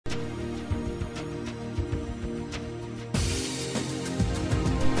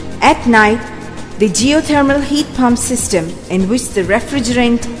At night, the geothermal heat pump system, in which the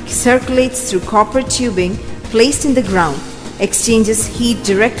refrigerant circulates through copper tubing placed in the ground, exchanges heat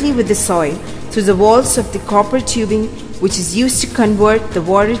directly with the soil through the walls of the copper tubing, which is used to convert the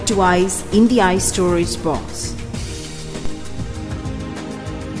water to ice in the ice storage box.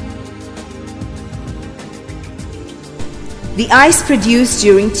 The ice produced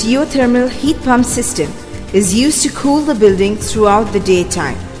during geothermal heat pump system is used to cool the building throughout the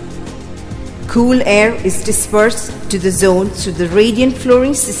daytime. Cool air is dispersed to the zone through the radiant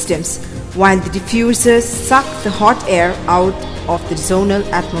flooring systems, while the diffusers suck the hot air out of the zonal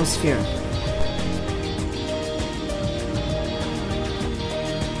atmosphere.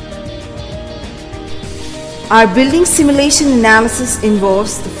 Our building simulation analysis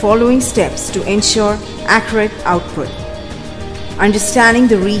involves the following steps to ensure accurate output: understanding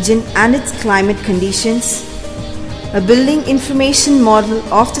the region and its climate conditions. A building information model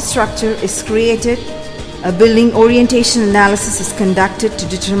of the structure is created. A building orientation analysis is conducted to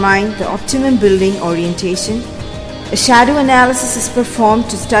determine the optimum building orientation. A shadow analysis is performed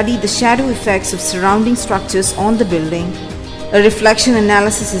to study the shadow effects of surrounding structures on the building. A reflection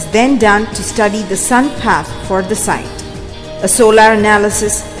analysis is then done to study the sun path for the site. A solar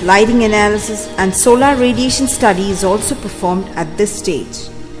analysis, lighting analysis, and solar radiation study is also performed at this stage.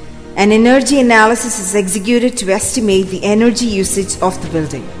 An energy analysis is executed to estimate the energy usage of the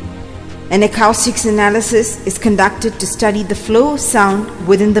building. An acoustics analysis is conducted to study the flow of sound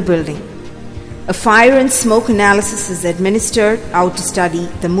within the building. A fire and smoke analysis is administered out to study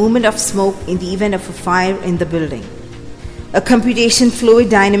the movement of smoke in the event of a fire in the building. A computation fluid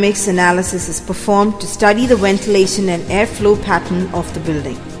dynamics analysis is performed to study the ventilation and airflow pattern of the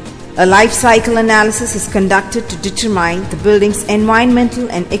building. A life cycle analysis is conducted to determine the building's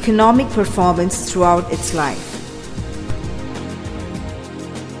environmental and economic performance throughout its life.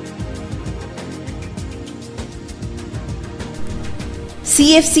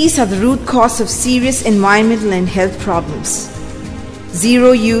 CFCs are the root cause of serious environmental and health problems.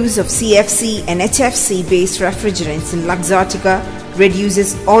 Zero use of CFC and HFC based refrigerants in Luxottica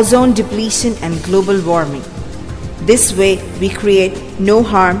reduces ozone depletion and global warming. This way, we create no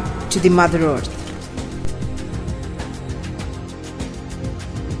harm to the Mother Earth.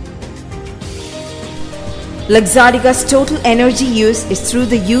 Luxottica's total energy use is through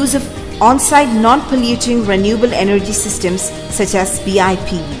the use of on-site non-polluting renewable energy systems such as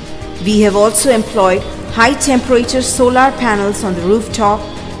BIPV. We have also employed high-temperature solar panels on the rooftop,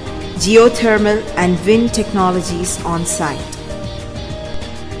 geothermal and wind technologies on-site.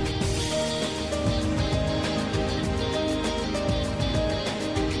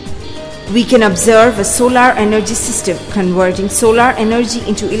 We can observe a solar energy system converting solar energy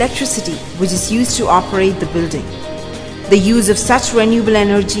into electricity, which is used to operate the building. The use of such renewable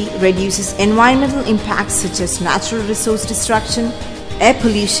energy reduces environmental impacts such as natural resource destruction, air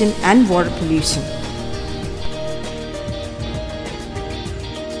pollution, and water pollution.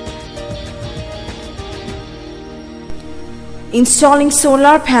 Installing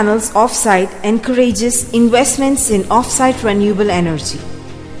solar panels off-site encourages investments in off-site renewable energy.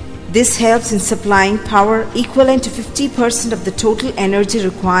 This helps in supplying power equivalent to 50% of the total energy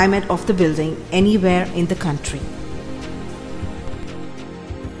requirement of the building anywhere in the country.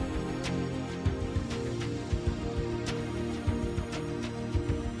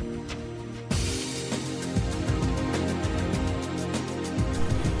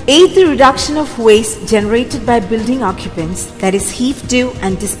 Aid the reduction of waste generated by building occupants, that is heaved to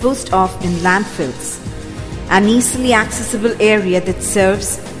and disposed of in landfills. An easily accessible area that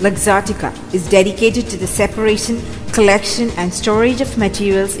serves Luxottica is dedicated to the separation, collection and storage of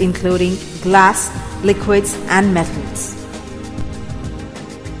materials including glass, liquids and metals.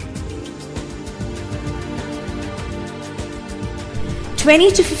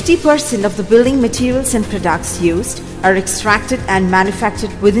 "20 to 50% of the building materials and products used are extracted and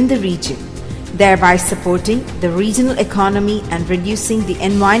manufactured within the region, thereby supporting the regional economy and reducing the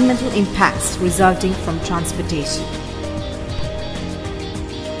environmental impacts resulting from transportation."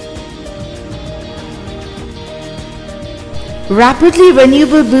 Rapidly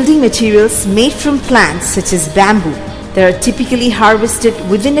renewable building materials made from plants such as bamboo that are typically harvested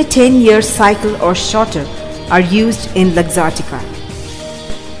within a 10-year cycle or shorter are used in Luxottica.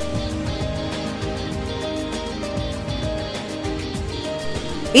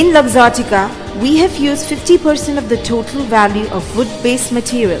 In Luxottica, we have used 50% of the total value of wood-based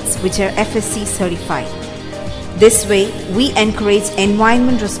materials which are FSC certified. This way, we encourage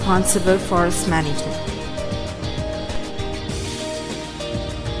environment responsible forest management.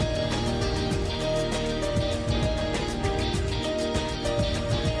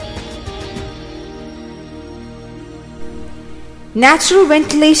 Natural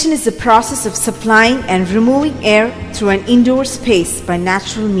ventilation is the process of supplying and removing air through an indoor space by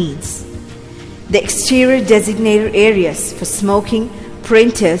natural means. The exterior designated areas for smoking,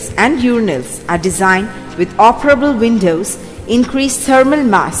 printers, and urinals are designed with operable windows, increased thermal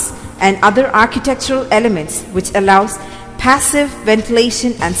mass, and other architectural elements which allows passive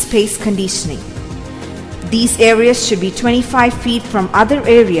ventilation and space conditioning. These areas should be 25 feet from other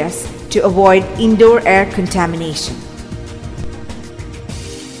areas to avoid indoor air contamination.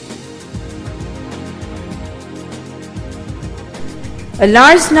 A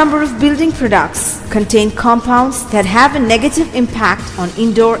large number of building products contain compounds that have a negative impact on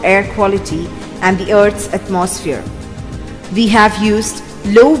indoor air quality and the Earth's atmosphere. We have used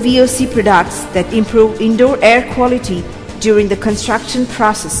low VOC products that improve indoor air quality during the construction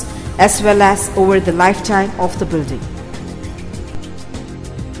process as well as over the lifetime of the building.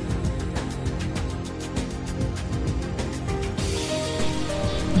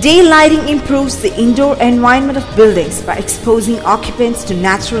 Day lighting improves the indoor environment of buildings by exposing occupants to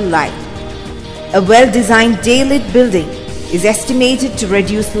natural light. A well-designed day-lit building is estimated to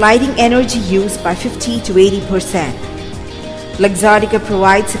reduce lighting energy use by 50 to 80%. Luxottica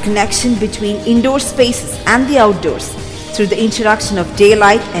provides a connection between indoor spaces and the outdoors through the introduction of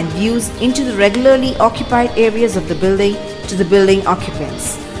daylight and views into the regularly occupied areas of the building to the building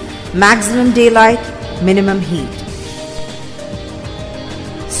occupants. Maximum daylight, minimum heat.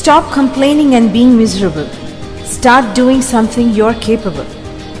 Stop complaining and being miserable. Start doing something you're capable.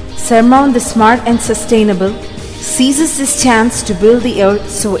 Surmount the smart and sustainable seizes this chance to build the earth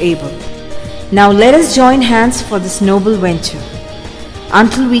so able. Now let us join hands for this noble venture.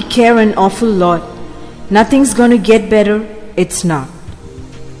 Until we care an awful lot, nothing's gonna get better, it's not.